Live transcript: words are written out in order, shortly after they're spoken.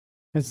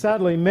And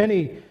sadly,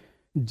 many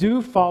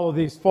do follow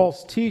these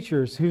false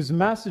teachers whose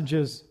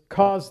messages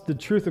cause the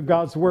truth of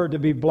God's word to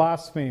be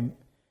blasphemed.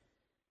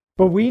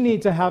 But we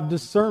need to have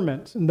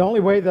discernment. And the only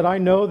way that I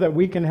know that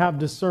we can have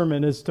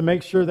discernment is to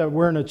make sure that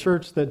we're in a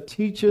church that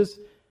teaches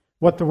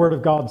what the word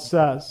of God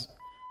says.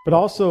 But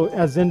also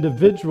as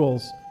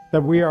individuals,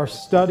 that we are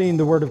studying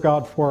the word of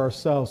God for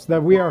ourselves,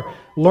 that we are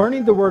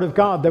learning the word of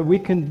God, that we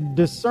can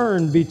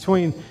discern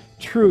between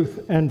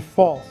truth and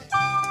false.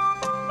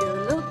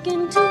 You're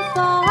looking too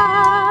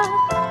far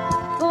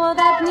for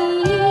that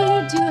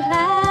need you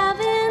have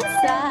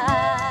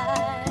inside.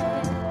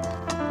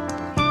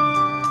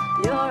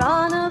 You're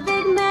on a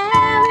big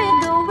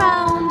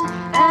merry-go-round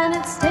and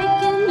it's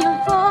taking you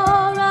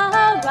for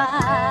a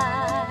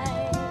ride.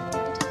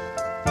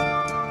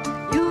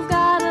 You've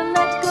got to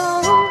let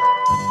go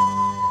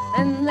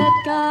and let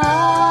God.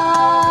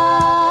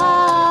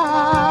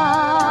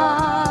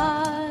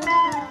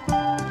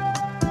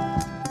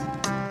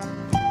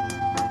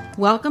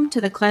 Welcome to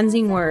the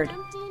Cleansing Word.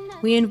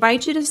 We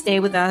invite you to stay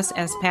with us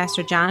as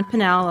Pastor John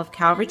Pennell of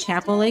Calvary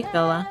Chapel, Lake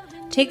Villa,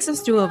 takes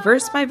us through a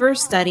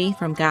verse-by-verse study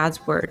from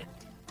God's Word.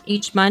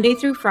 Each Monday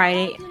through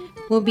Friday,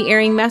 we'll be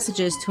airing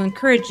messages to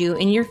encourage you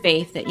in your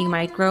faith that you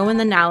might grow in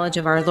the knowledge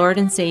of our Lord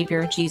and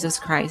Savior, Jesus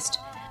Christ.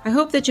 I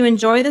hope that you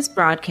enjoy this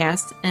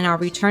broadcast, and I'll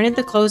return at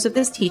the close of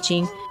this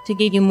teaching to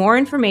give you more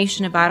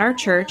information about our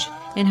church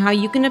and how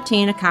you can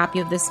obtain a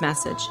copy of this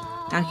message.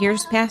 Now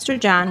here's Pastor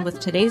John with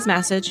today's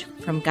message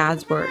from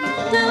God's Word. Do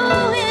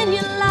in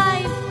your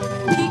life,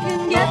 he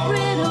can get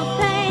rid of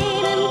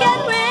pain and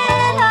get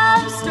rid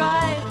of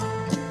strife.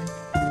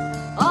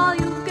 All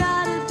you've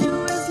got to do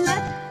is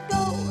let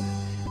go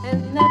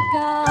and let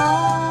God.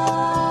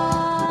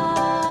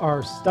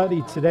 Our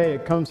study today,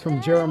 it comes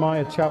from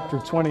Jeremiah chapter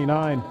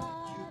 29.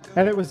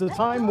 And it was a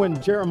time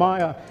when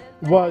Jeremiah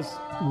was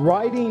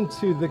writing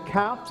to the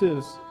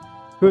captives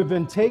who had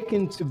been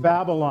taken to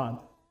Babylon.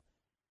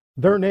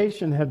 Their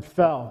nation had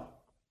fell,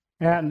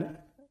 and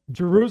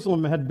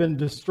Jerusalem had been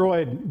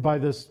destroyed by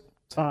this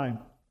time.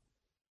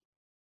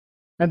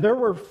 And there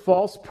were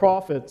false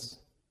prophets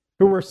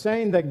who were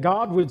saying that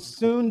God would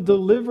soon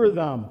deliver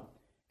them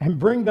and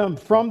bring them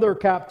from their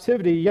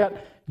captivity,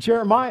 yet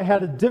Jeremiah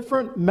had a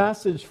different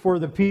message for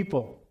the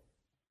people.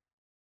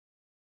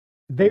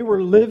 They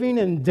were living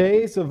in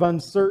days of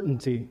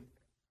uncertainty,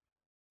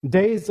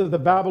 days of the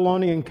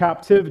Babylonian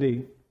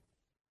captivity.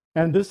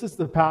 And this is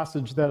the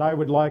passage that I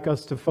would like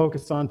us to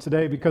focus on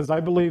today, because I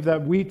believe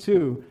that we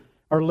too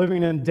are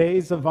living in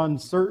days of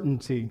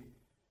uncertainty.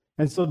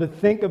 And so to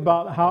think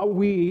about how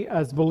we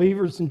as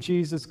believers in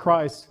Jesus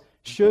Christ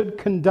should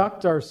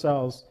conduct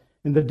ourselves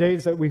in the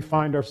days that we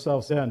find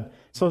ourselves in.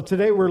 So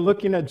today we're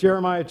looking at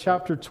Jeremiah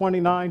chapter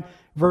 29,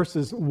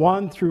 verses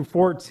 1 through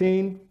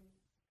 14.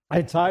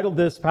 I titled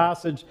this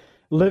passage,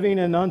 Living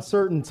in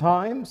Uncertain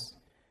Times,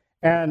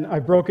 and I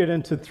broke it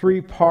into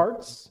three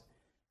parts.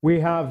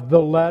 We have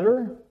the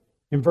letter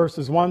in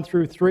verses 1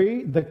 through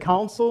 3, the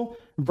counsel,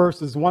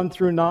 verses 1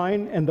 through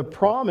 9, and the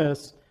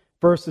promise,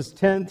 verses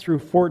 10 through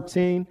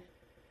 14.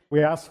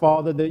 We ask,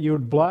 Father, that you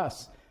would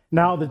bless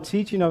now the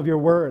teaching of your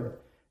word,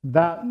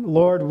 that,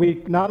 Lord,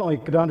 we not only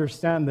could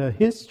understand the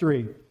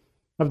history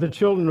of the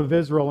children of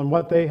Israel and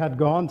what they had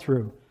gone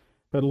through,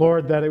 but,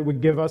 Lord, that it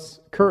would give us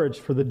courage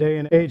for the day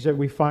and age that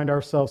we find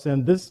ourselves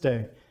in this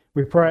day.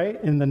 We pray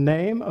in the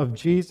name of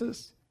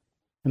Jesus.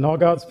 And all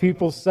God's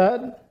people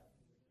said,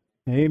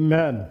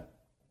 Amen.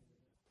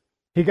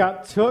 He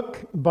got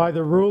took by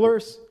the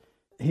rulers.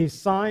 He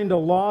signed a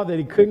law that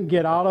he couldn't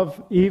get out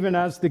of, even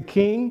as the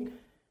king.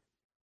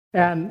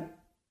 And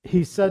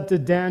he said to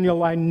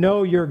Daniel, I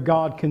know your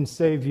God can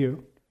save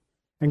you.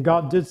 And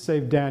God did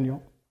save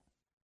Daniel.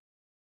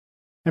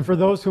 And for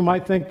those who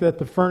might think that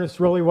the furnace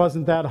really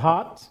wasn't that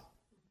hot,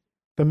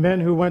 the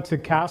men who went to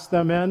cast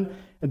them in,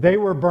 they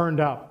were burned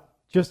up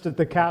just at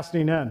the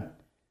casting in.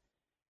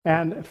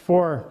 And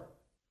for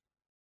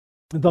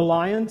the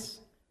lions,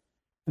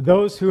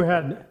 those who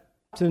had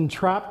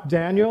entrapped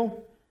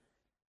Daniel,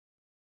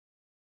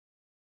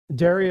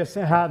 Darius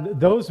had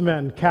those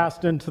men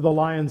cast into the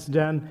lion's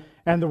den,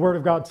 and the Word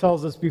of God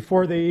tells us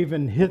before they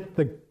even hit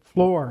the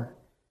floor,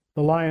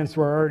 the lions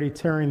were already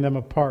tearing them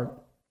apart.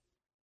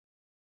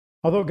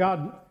 Although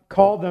God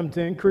called them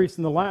to increase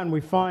in the land,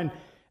 we find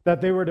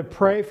that they were to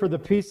pray for the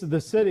peace of the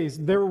cities.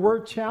 There were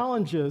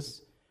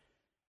challenges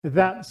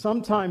that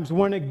sometimes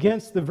went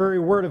against the very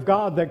word of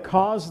God that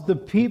caused the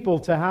people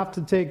to have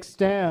to take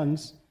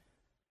stands,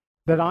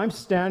 that I'm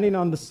standing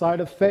on the side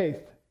of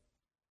faith.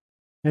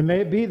 It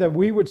may be that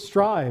we would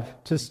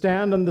strive to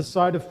stand on the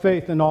side of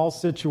faith in all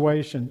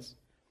situations.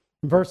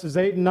 In verses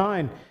 8 and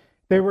 9,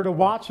 they were to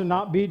watch and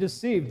not be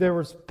deceived. There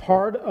was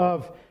part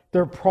of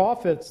their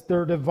prophets,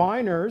 their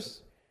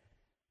diviners,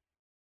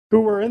 who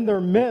were in their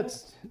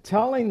midst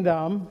telling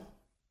them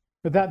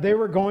that they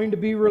were going to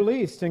be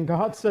released. And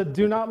God said,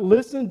 do not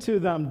listen to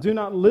them. Do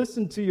not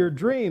listen to your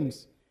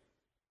dreams.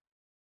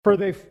 For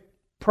they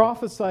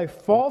prophesy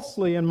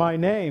falsely in my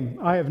name.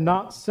 I have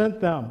not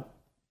sent them.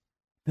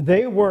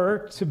 They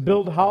were to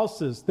build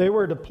houses. They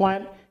were to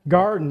plant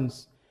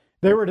gardens.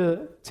 They were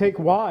to take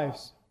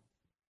wives,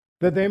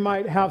 that they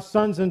might have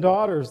sons and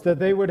daughters, that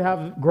they would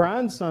have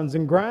grandsons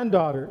and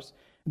granddaughters.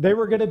 They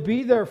were going to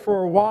be there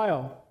for a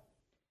while.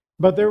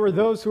 But there were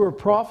those who were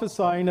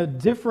prophesying a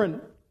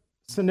different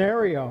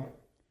scenario,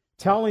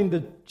 telling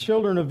the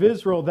children of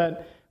Israel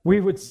that we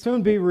would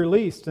soon be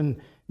released and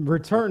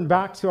return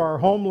back to our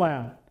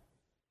homeland.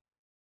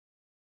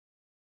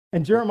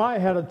 And Jeremiah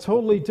had a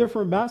totally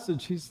different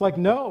message. He's like,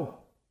 no,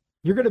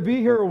 you're going to be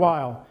here a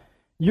while.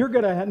 You're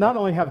going to not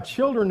only have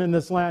children in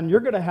this land, you're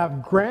going to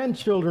have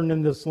grandchildren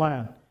in this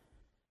land.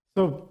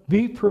 So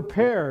be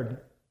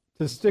prepared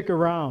to stick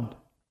around.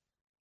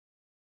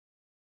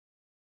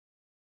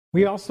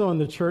 We also in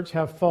the church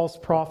have false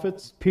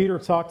prophets. Peter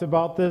talked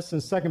about this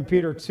in 2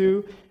 Peter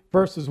 2,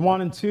 verses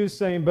 1 and 2,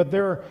 saying, but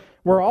there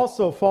were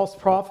also false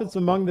prophets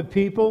among the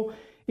people,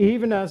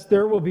 even as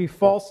there will be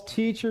false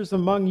teachers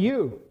among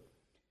you,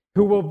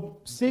 who will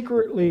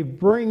secretly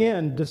bring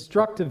in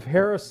destructive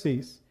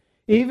heresies,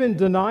 even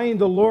denying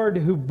the Lord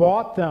who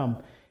bought them,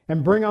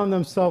 and bring on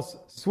themselves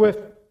swift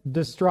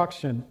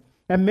destruction.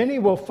 And many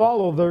will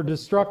follow their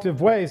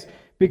destructive ways,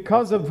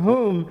 because of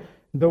whom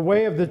the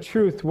way of the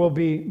truth will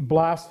be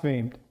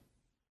blasphemed.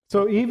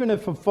 So even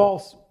if a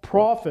false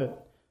prophet,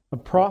 a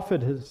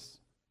prophetess,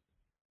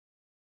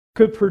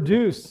 could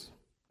produce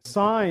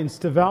signs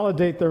to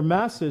validate their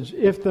message,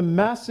 if the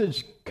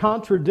message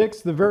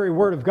contradicts the very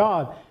word of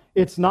God,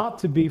 it's not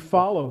to be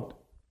followed.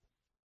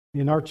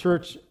 In our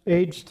church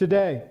age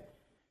today,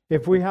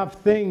 if we have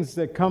things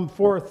that come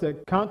forth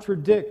that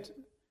contradict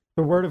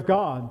the word of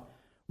God,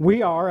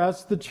 we are,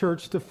 as the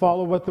church, to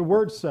follow what the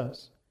word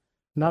says,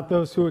 not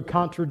those who would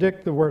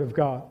contradict the word of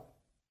God.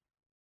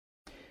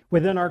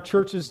 Within our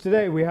churches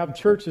today, we have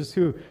churches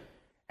who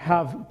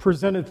have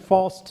presented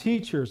false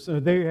teachers.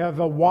 They have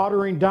a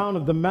watering down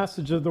of the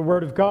message of the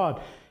word of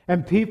God.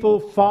 And people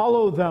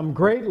follow them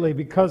greatly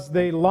because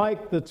they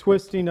like the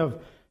twisting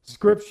of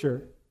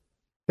Scripture.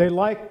 They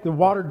like the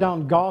watered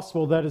down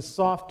gospel that is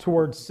soft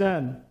towards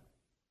sin.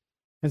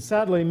 And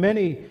sadly,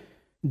 many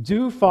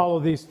do follow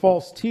these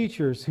false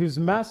teachers whose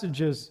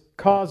messages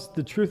cause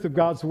the truth of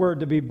God's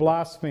word to be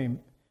blasphemed.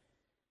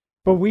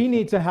 But we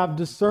need to have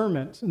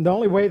discernment. And the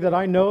only way that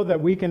I know that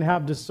we can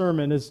have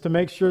discernment is to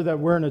make sure that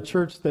we're in a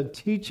church that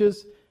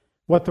teaches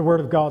what the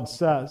word of God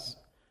says.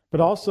 But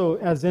also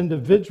as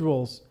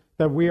individuals,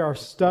 that we are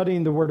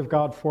studying the word of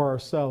God for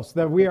ourselves,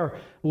 that we are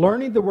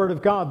learning the word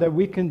of God, that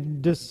we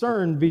can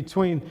discern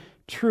between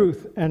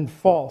truth and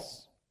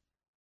false.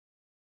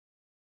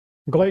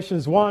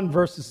 Galatians 1,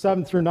 verses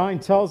 7 through 9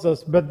 tells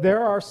us, but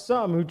there are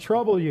some who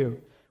trouble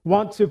you,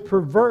 want to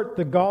pervert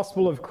the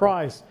gospel of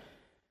Christ.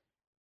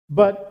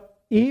 But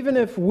even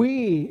if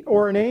we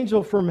or an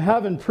angel from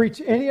heaven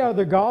preach any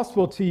other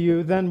gospel to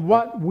you than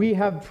what we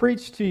have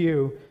preached to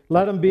you,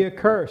 let him be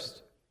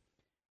accursed.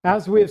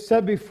 As we have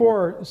said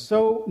before,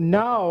 so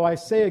now I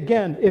say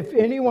again, if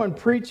anyone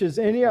preaches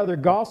any other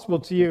gospel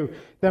to you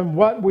than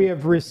what we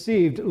have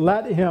received,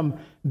 let him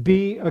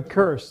be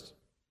accursed.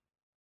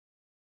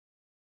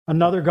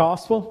 Another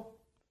gospel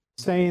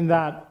saying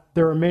that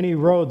there are many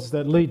roads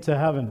that lead to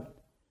heaven,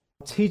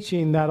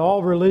 teaching that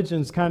all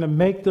religions kind of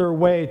make their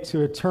way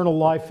to eternal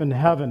life in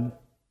heaven,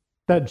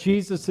 that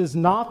Jesus is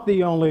not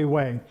the only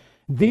way.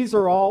 These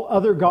are all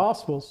other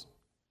gospels.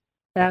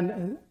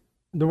 And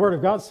the Word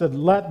of God said,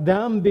 let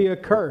them be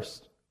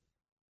accursed.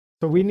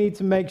 So we need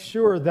to make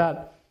sure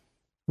that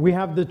we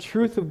have the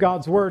truth of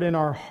God's Word in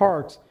our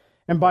hearts.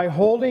 And by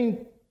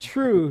holding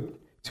true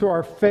to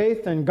our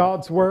faith and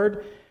God's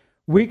Word,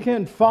 we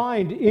can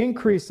find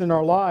increase in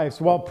our lives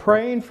while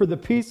praying for the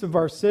peace of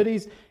our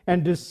cities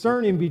and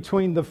discerning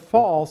between the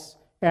false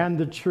and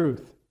the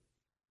truth.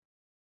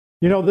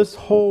 You know, this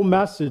whole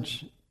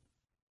message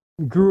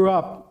grew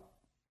up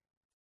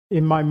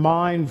in my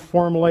mind,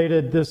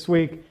 formulated this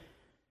week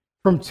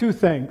from two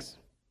things,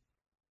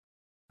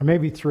 or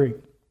maybe three.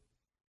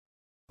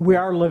 We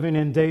are living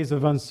in days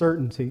of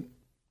uncertainty,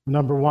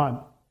 number one.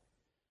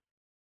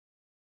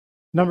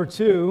 Number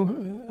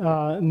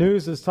two,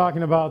 news is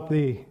talking about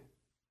the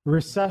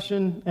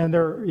recession, and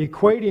they're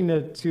equating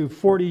it to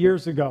 40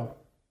 years ago.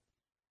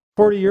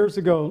 40 years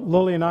ago,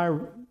 Lily and I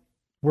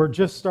were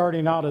just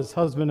starting out as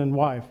husband and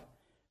wife.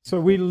 So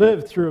we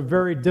lived through a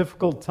very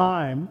difficult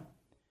time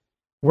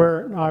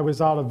where I was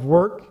out of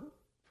work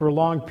for a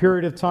long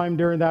period of time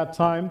during that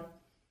time.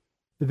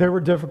 There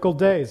were difficult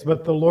days,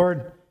 but the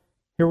Lord,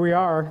 here we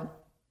are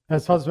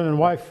as husband and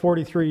wife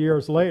 43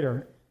 years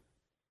later.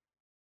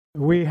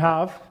 We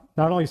have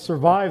not only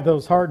survived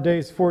those hard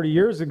days 40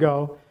 years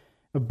ago,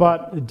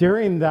 but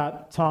during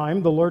that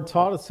time, the Lord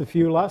taught us a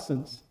few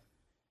lessons.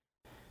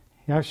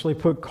 He actually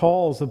put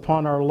calls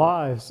upon our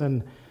lives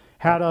and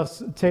had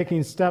us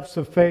taking steps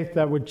of faith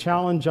that would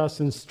challenge us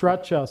and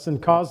stretch us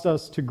and cause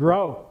us to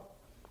grow.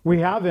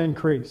 We have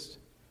increased.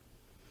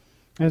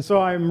 And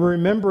so I'm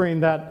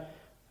remembering that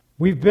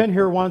we've been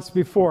here once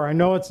before. I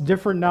know it's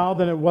different now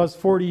than it was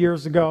 40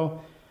 years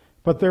ago,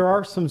 but there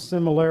are some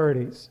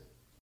similarities.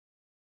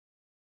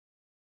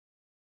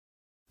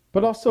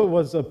 But also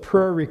was a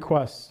prayer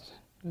request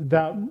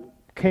that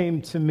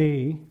came to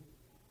me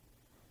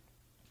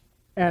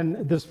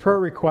and this prayer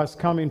request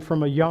coming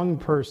from a young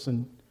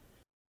person.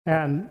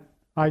 And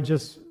I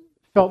just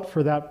felt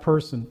for that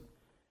person.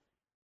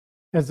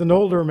 As an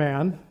older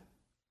man,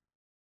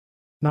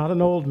 not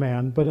an old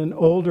man, but an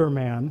older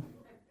man,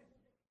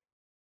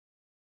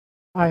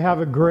 I have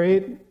a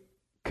great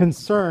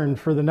concern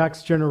for the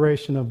next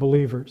generation of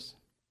believers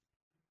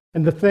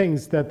and the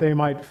things that they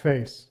might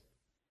face.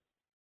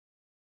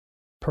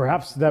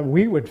 Perhaps that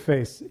we would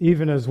face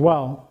even as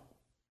well.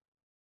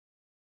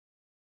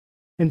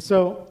 And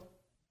so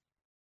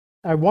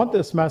I want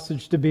this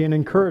message to be an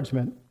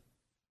encouragement.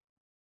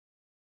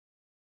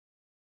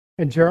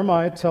 And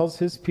Jeremiah tells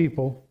his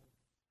people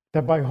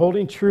that by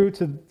holding true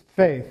to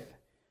faith,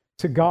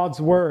 to God's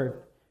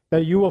word,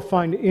 that you will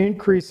find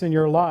increase in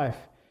your life,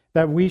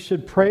 that we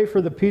should pray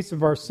for the peace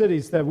of our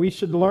cities, that we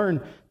should learn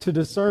to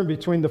discern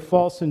between the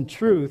false and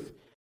truth.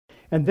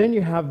 And then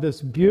you have this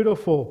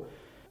beautiful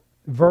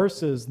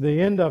verses,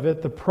 the end of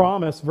it, the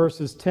promise,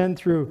 verses 10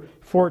 through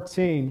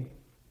 14.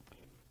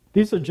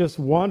 These are just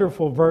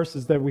wonderful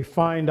verses that we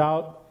find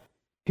out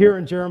here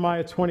in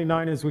Jeremiah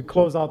 29 as we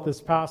close out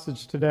this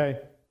passage today.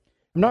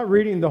 I'm not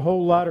reading the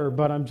whole letter,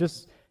 but I'm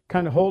just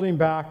kind of holding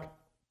back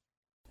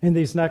in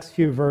these next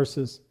few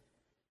verses.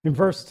 In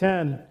verse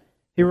 10,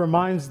 he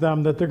reminds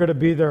them that they're going to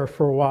be there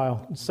for a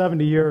while,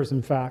 70 years,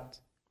 in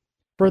fact.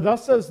 For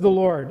thus says the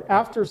Lord,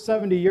 after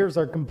 70 years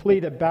are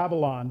complete at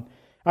Babylon,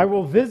 I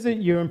will visit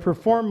you and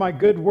perform my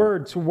good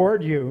word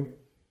toward you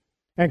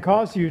and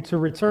cause you to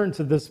return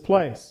to this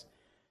place.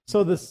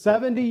 So the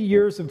 70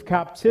 years of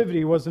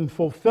captivity was in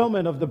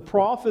fulfillment of the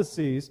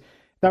prophecies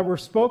that were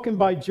spoken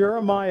by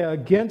Jeremiah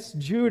against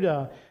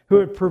Judah, who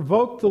had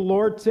provoked the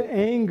Lord to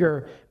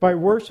anger by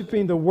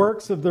worshiping the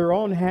works of their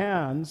own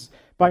hands,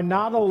 by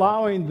not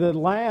allowing the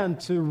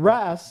land to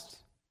rest.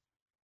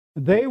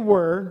 They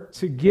were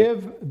to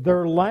give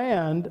their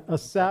land a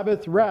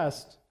Sabbath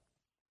rest,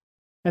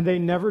 and they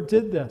never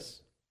did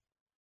this.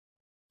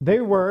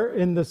 They were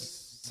in the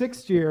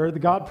 6th year,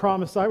 God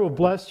promised, I will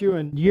bless you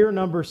in year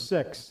number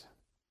 6.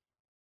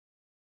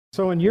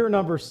 So in year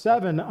number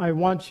 7, I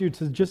want you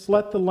to just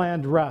let the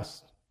land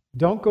rest.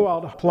 Don't go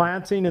out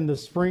planting in the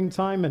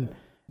springtime and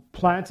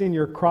planting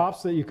your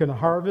crops that you can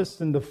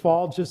harvest in the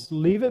fall. Just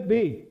leave it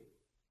be.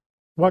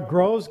 What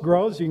grows,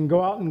 grows. You can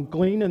go out and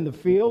glean in the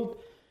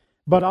field.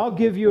 But I'll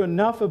give you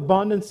enough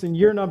abundance in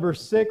year number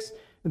 6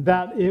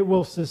 that it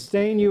will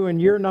sustain you in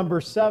year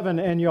number 7,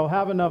 and you'll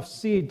have enough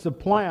seed to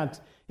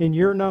plant in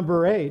year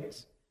number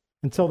 8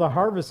 until the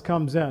harvest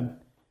comes in.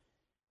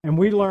 And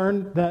we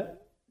learned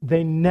that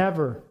they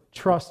never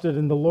trusted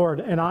in the Lord.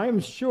 And I am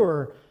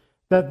sure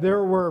that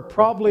there were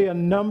probably a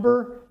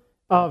number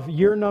of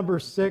year number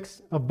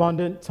 6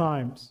 abundant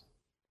times.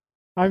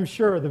 I'm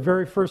sure the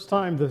very first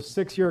time the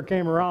 6th year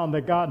came around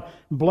that God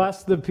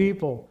blessed the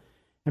people.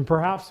 And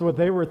perhaps what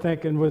they were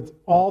thinking, with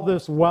all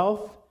this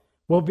wealth,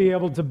 we'll be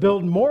able to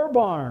build more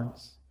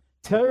barns,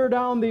 tear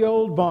down the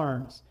old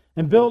barns,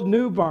 and build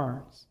new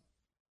barns.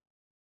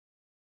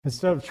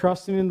 Instead of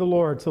trusting in the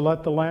Lord to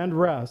let the land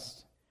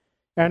rest.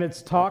 And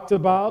it's talked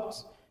about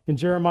in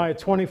Jeremiah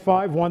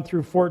 25, 1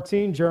 through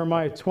 14,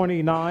 Jeremiah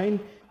 29,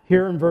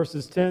 here in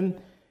verses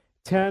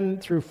 10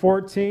 through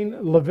 14,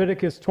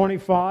 Leviticus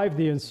 25,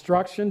 the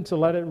instruction to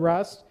let it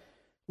rest,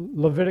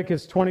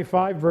 Leviticus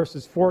 25,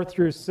 verses 4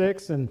 through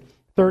 6, and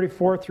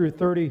 34 through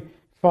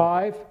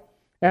 35.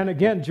 And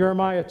again,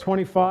 Jeremiah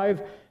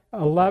 25,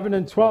 11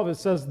 and 12, it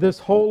says, this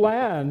whole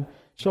land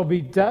shall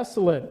be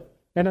desolate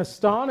and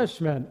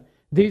astonishment.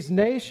 These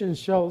nations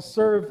shall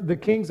serve the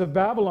kings of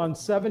Babylon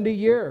 70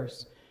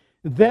 years.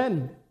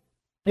 Then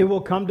it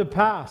will come to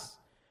pass,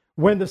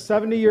 when the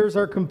 70 years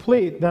are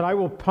complete, that I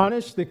will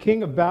punish the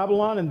king of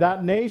Babylon and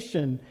that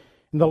nation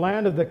in the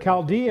land of the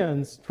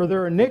Chaldeans for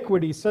their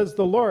iniquity, says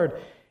the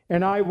Lord,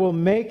 and I will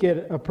make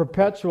it a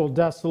perpetual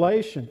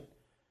desolation.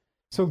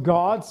 So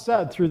God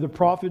said through the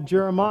prophet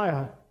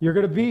Jeremiah, you're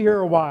going to be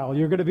here a while.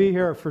 You're going to be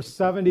here for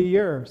 70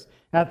 years.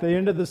 At the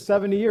end of the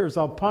 70 years,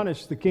 I'll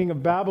punish the king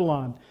of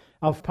Babylon.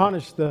 I'll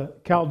punish the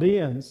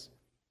Chaldeans.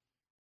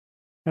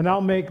 And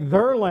I'll make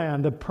their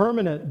land a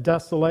permanent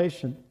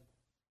desolation.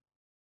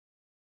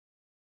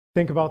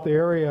 Think about the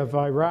area of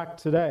Iraq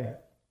today,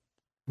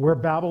 where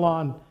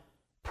Babylon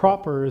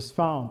proper is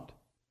found.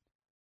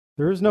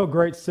 There is no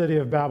great city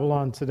of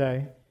Babylon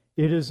today.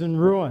 It is in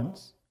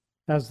ruins,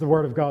 as the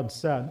Word of God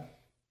said.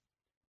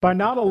 By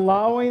not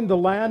allowing the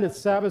land its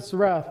Sabbath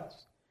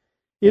rest,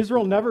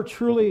 Israel never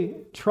truly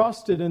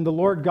trusted in the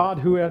Lord God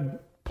who had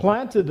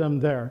planted them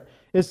there,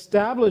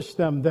 established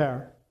them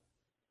there.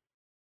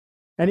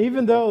 And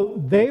even though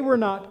they were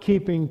not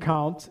keeping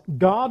count,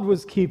 God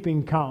was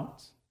keeping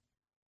count.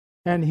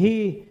 And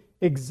he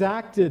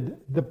exacted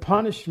the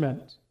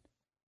punishment.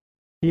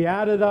 He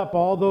added up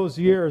all those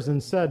years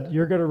and said,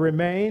 you're going to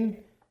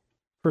remain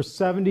for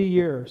 70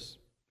 years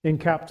in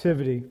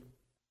captivity.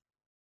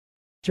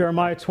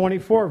 Jeremiah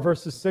 24,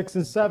 verses 6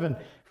 and 7,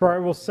 for I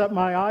will set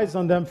my eyes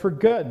on them for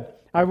good.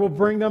 I will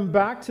bring them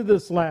back to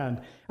this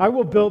land. I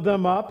will build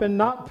them up and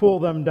not pull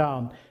them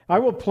down. I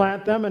will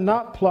plant them and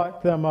not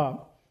pluck them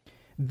up.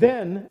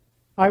 Then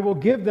I will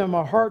give them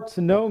a heart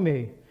to know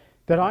me,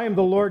 that I am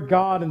the Lord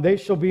God, and they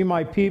shall be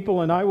my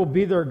people, and I will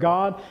be their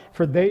God,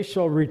 for they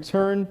shall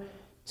return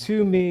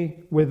to me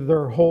with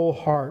their whole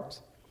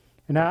heart.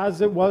 And as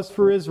it was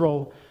for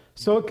Israel,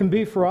 so it can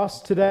be for us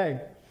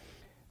today.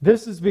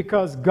 This is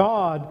because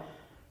God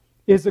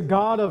is a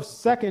God of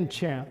second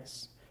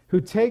chance, who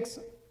takes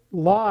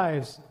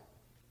lives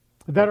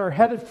that are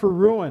headed for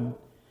ruin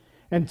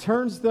and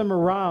turns them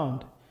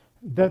around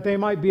that they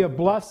might be a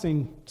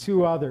blessing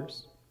to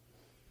others.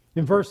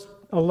 In verse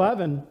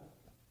 11,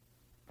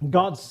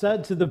 God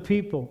said to the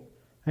people,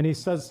 and he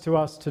says to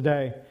us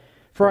today,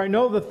 "For I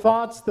know the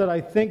thoughts that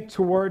I think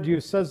toward you,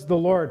 says the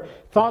Lord,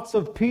 thoughts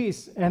of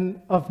peace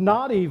and of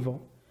not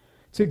evil,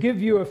 to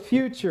give you a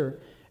future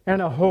and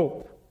a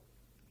hope."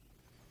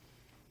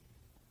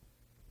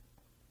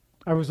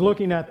 I was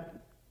looking at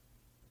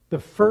the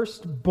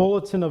first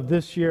bulletin of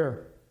this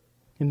year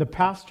in the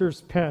pastor's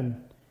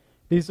pen.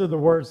 These are the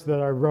words that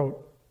I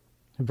wrote.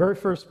 The very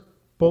first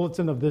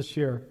bulletin of this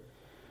year.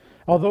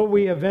 Although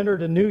we have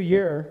entered a new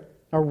year,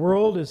 our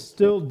world is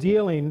still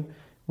dealing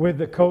with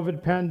the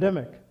COVID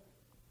pandemic.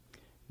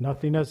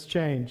 Nothing has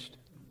changed.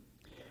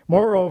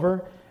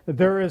 Moreover,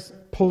 there is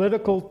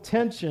political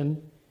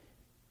tension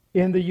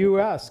in the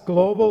U.S.,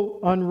 global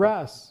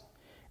unrest,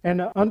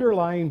 and an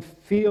underlying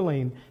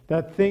feeling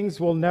that things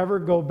will never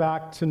go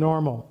back to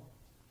normal.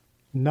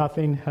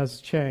 Nothing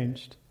has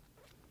changed.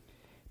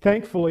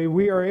 Thankfully,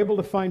 we are able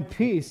to find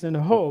peace and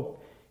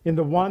hope in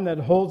the one that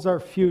holds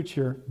our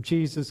future,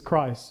 Jesus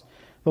Christ.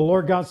 The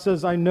Lord God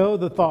says, "I know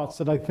the thoughts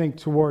that I think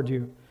toward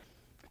you,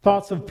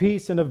 thoughts of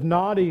peace and of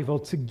not evil,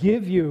 to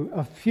give you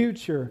a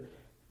future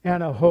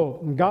and a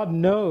hope." And God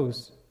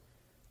knows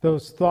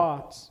those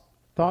thoughts,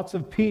 thoughts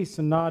of peace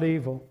and not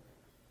evil,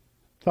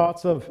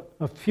 thoughts of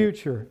a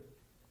future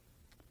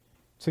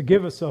to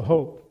give us a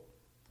hope.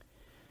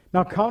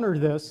 Now counter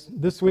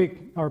this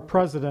week our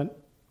president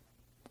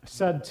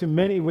said to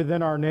many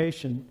within our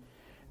nation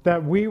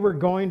that we were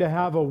going to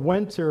have a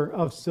winter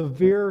of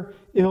severe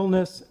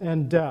illness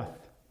and death.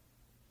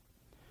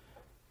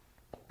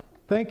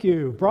 Thank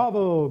you.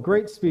 Bravo.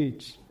 Great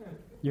speech.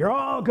 You're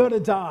all going to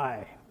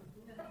die.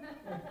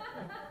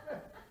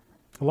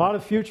 A lot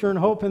of future and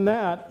hope in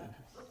that.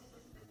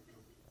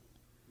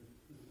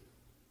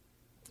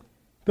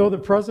 Though the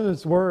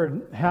president's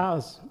word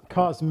has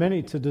caused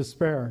many to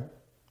despair,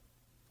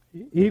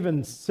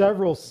 even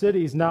several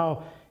cities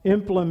now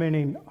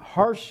implementing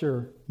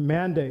harsher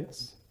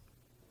mandates,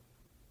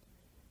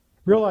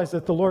 realize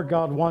that the Lord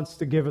God wants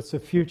to give us a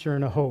future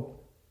and a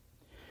hope.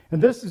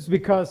 And this is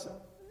because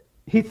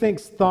he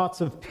thinks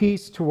thoughts of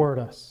peace toward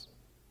us,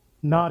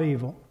 not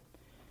evil.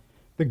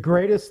 The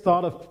greatest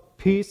thought of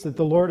peace that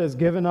the Lord has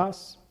given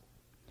us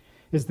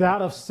is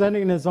that of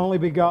sending his only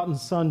begotten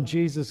Son,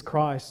 Jesus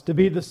Christ, to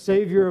be the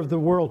Savior of the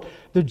world.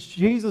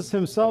 Jesus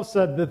himself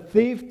said, "The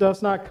thief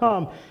does not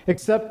come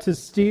except to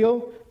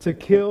steal, to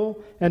kill,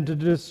 and to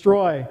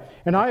destroy.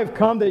 And I have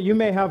come that you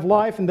may have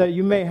life and that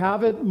you may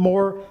have it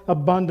more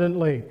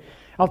abundantly."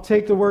 I'll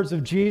take the words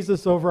of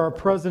Jesus over our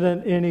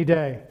president any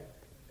day.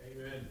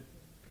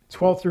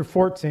 12 through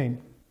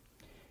 14.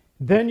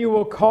 "Then you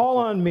will call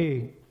on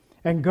me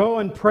and go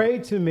and pray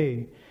to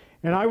me,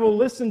 and I will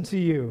listen to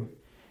you.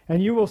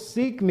 And you will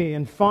seek me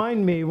and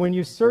find me when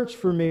you search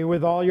for me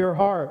with all your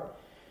heart.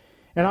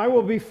 And I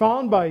will be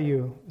found by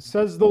you,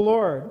 says the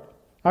Lord.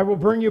 I will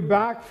bring you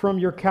back from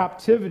your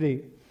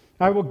captivity.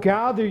 I will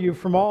gather you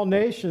from all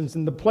nations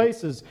and the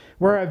places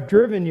where I have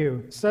driven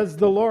you, says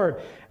the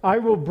Lord. I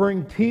will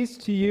bring peace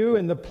to you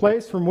in the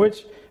place from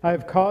which I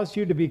have caused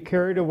you to be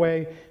carried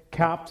away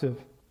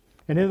captive."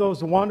 And in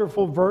those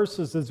wonderful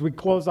verses as we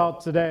close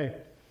out today,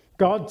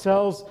 God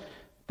tells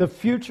the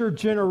future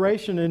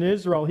generation in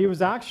Israel, he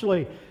was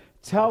actually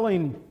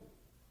telling,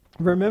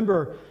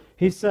 remember,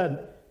 he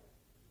said,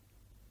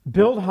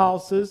 build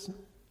houses,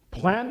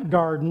 plant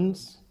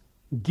gardens,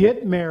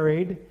 get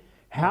married,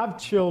 have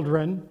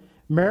children,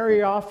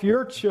 marry off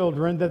your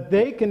children that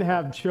they can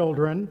have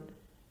children.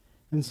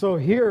 And so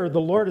here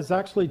the Lord is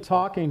actually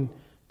talking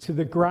to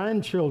the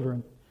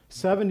grandchildren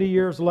 70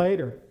 years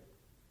later,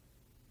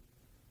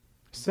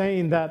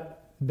 saying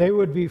that they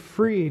would be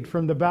freed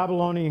from the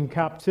Babylonian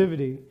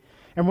captivity.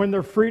 And when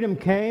their freedom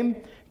came,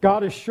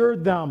 God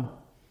assured them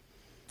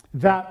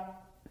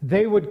that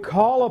they would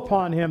call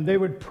upon him, they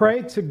would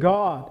pray to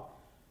God.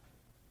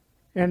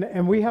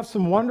 And we have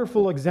some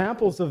wonderful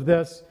examples of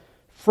this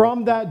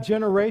from that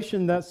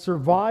generation that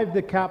survived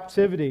the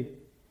captivity.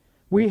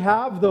 We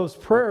have those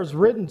prayers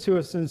written to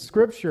us in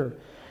Scripture.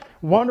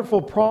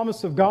 Wonderful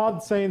promise of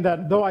God saying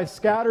that though I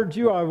scattered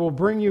you, I will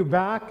bring you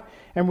back.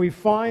 And we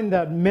find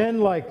that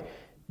men like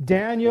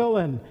Daniel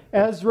and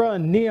Ezra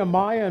and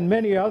Nehemiah and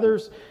many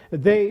others,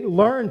 they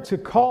learned to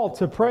call,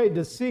 to pray,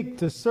 to seek,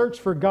 to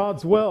search for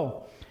God's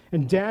will.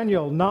 In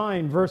Daniel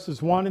 9,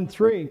 verses 1 and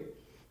 3,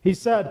 he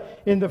said,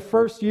 in the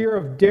first year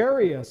of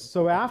Darius,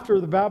 so after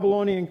the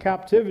Babylonian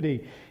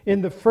captivity,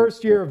 in the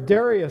first year of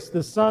Darius,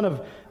 the son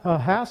of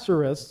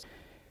Ahasuerus,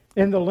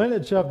 in the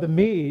lineage of the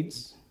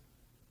Medes,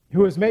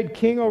 who was made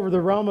king over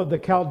the realm of the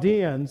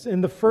Chaldeans,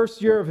 in the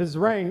first year of his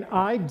reign,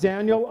 I,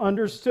 Daniel,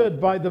 understood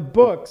by the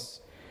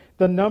books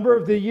the number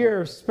of the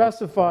years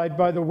specified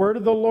by the word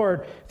of the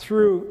Lord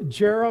through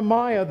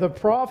Jeremiah the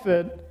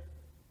prophet,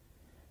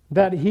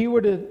 that he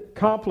would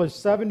accomplish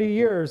 70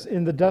 years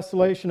in the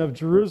desolation of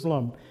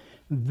Jerusalem.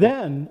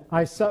 Then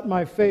I set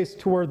my face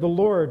toward the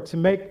Lord to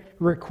make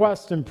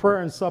requests in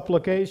prayer and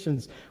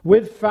supplications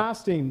with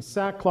fasting,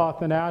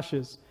 sackcloth, and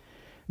ashes.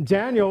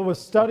 Daniel was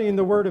studying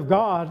the word of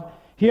God.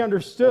 He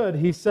understood.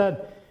 He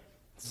said,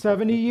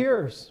 70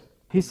 years.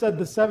 He said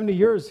the 70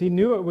 years, he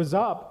knew it was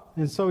up.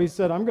 And so he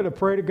said, I'm going to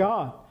pray to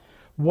God.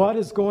 What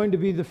is going to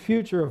be the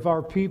future of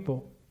our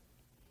people?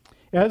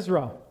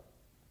 Ezra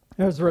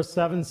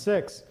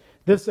 7:6.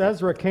 This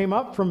Ezra came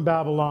up from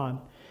Babylon.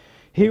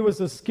 He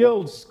was a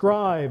skilled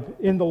scribe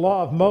in the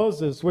law of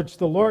Moses, which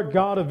the Lord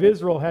God of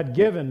Israel had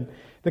given.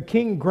 The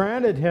king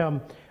granted him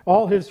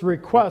all his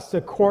requests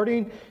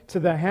according to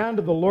the hand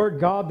of the Lord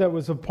God that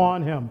was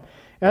upon him.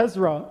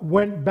 Ezra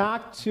went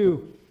back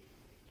to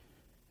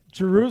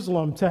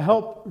Jerusalem to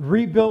help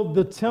rebuild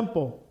the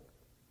temple.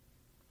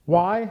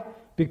 Why?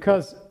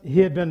 Because he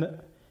had been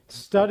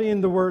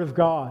studying the Word of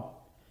God.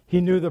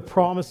 He knew the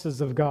promises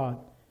of God.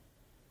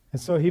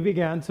 And so he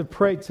began to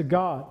pray to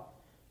God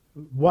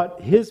what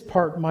his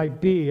part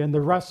might be in the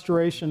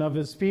restoration of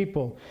his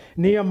people.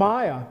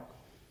 Nehemiah,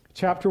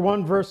 chapter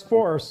 1, verse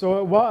 4. So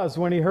it was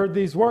when he heard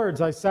these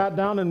words, I sat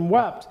down and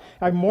wept.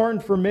 I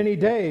mourned for many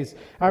days.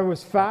 I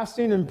was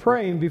fasting and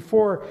praying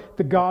before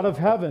the God of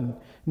heaven.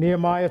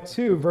 Nehemiah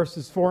 2,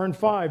 verses 4 and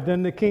 5.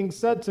 Then the king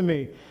said to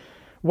me,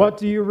 what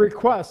do you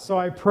request? So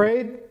I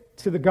prayed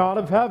to the God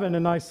of heaven,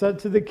 and I said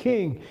to the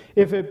king,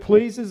 if it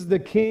pleases the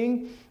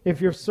king,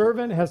 if your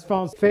servant has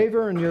found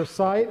favor in your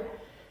sight,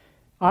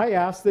 I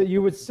ask that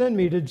you would send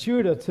me to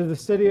Judah, to the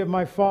city of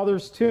my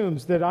father's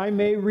tombs, that I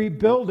may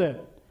rebuild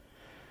it.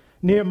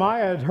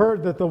 Nehemiah had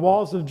heard that the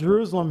walls of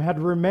Jerusalem had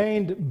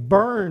remained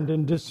burned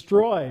and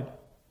destroyed,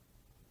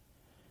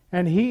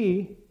 and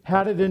he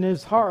had it in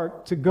his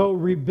heart to go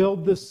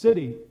rebuild the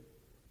city.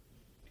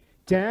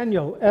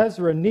 Daniel,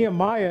 Ezra,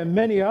 Nehemiah, and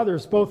many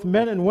others, both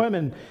men and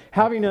women,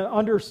 having an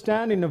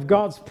understanding of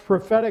God's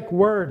prophetic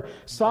word,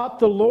 sought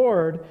the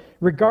Lord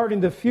regarding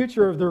the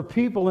future of their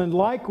people. And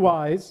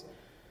likewise,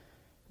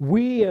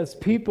 we as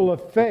people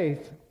of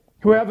faith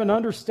who have an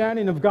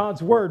understanding of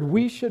God's word,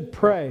 we should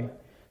pray,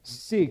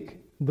 seek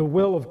the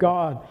will of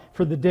God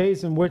for the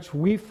days in which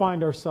we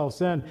find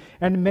ourselves in.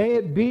 And may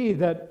it be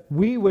that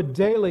we would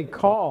daily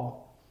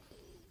call,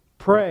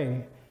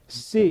 pray,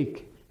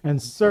 seek,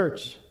 and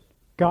search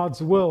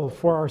God's will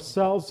for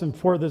ourselves and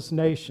for this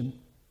nation.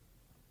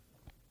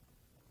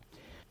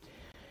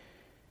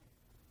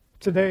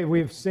 Today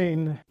we've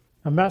seen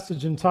a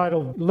message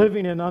entitled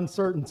Living in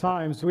Uncertain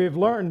Times. We have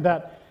learned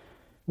that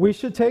we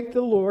should take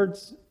the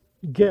Lord's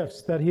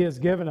gifts that he has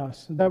given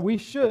us, that we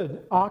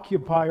should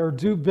occupy or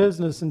do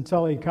business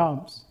until he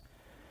comes.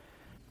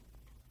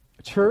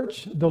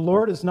 Church, the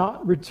Lord has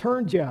not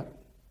returned yet.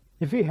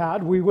 If he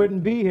had, we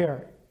wouldn't be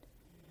here.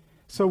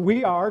 So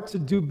we are to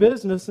do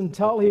business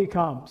until he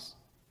comes.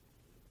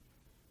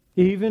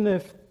 Even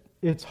if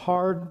it's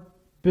hard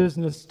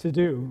business to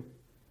do,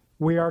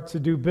 we are to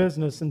do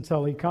business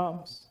until he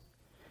comes.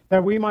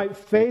 That we might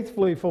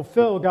faithfully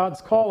fulfill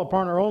God's call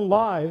upon our own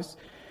lives.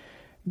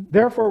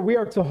 Therefore, we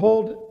are to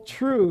hold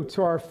true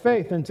to our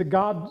faith and to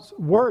God's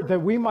word,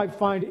 that we might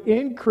find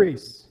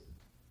increase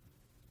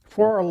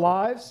for our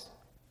lives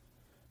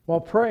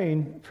while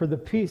praying for the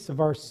peace of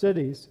our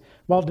cities,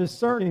 while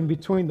discerning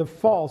between the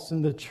false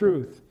and the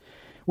truth.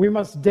 We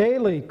must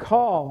daily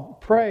call,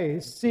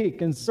 pray,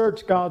 seek, and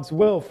search God's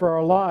will for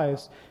our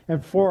lives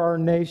and for our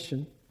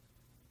nation.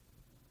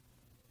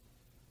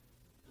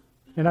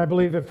 And I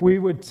believe if we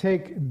would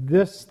take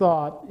this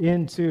thought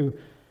into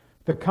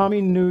the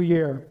coming new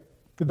year,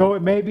 though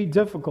it may be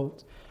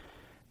difficult,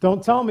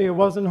 don't tell me it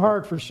wasn't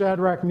hard for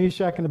Shadrach,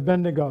 Meshach, and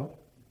Abednego.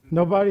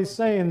 Nobody's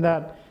saying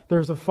that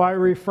there's a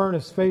fiery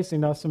furnace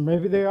facing us, and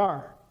maybe they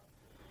are.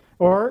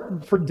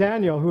 Or for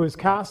Daniel, who was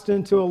cast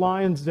into a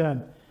lion's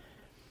den.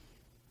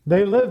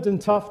 They lived in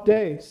tough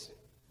days,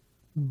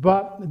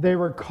 but they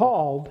were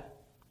called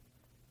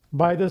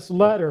by this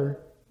letter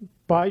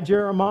by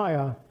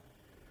Jeremiah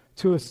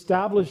to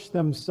establish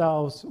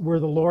themselves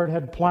where the Lord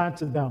had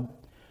planted them,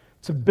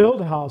 to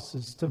build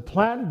houses, to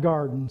plant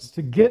gardens,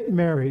 to get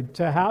married,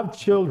 to have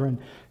children,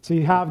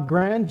 to have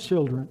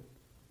grandchildren,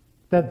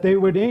 that they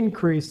would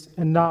increase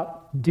and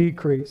not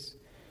decrease.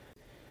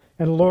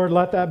 And Lord,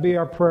 let that be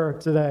our prayer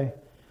today.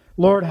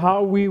 Lord,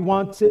 how we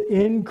want to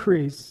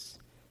increase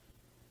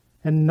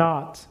and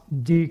not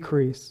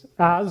decrease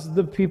as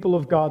the people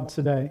of God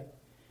today.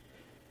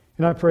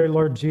 And I pray,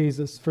 Lord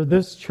Jesus, for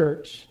this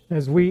church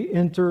as we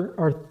enter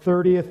our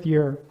 30th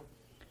year,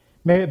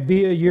 may it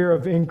be a year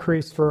of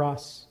increase for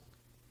us.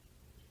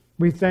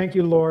 We thank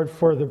you, Lord,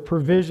 for the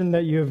provision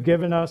that you have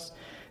given us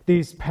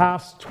these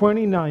past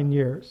 29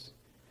 years.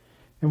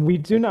 And we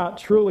do not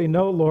truly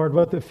know, Lord,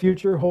 what the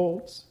future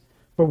holds,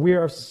 but we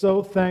are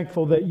so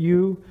thankful that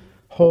you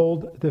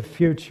hold the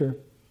future.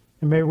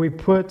 And may we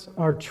put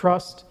our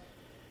trust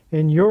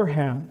in your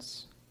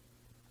hands,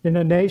 in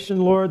a nation,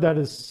 Lord, that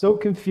is so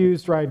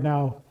confused right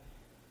now.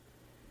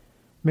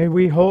 May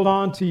we hold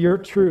on to your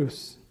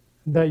truths,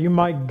 that you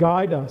might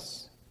guide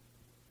us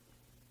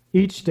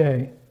each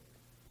day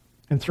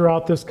and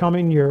throughout this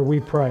coming year,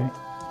 we pray.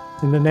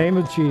 In the name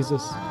of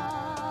Jesus,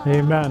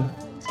 amen.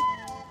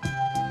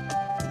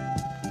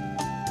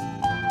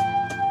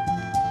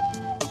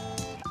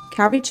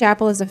 Calvary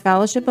Chapel is a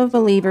fellowship of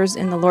believers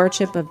in the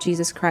Lordship of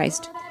Jesus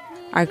Christ.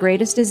 Our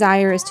greatest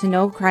desire is to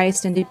know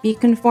Christ and to be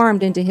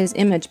conformed into His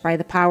image by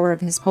the power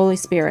of His Holy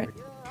Spirit.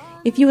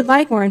 If you would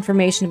like more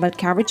information about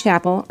Calvary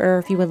Chapel, or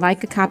if you would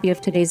like a copy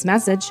of today's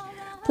message,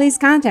 please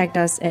contact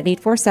us at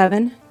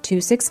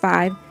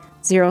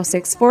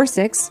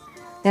 847-265-0646.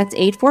 That's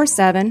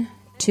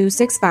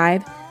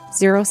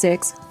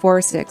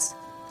 847-265-0646.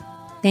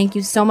 Thank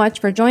you so much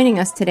for joining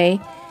us today,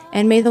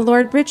 and may the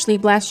Lord richly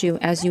bless you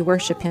as you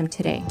worship Him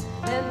today.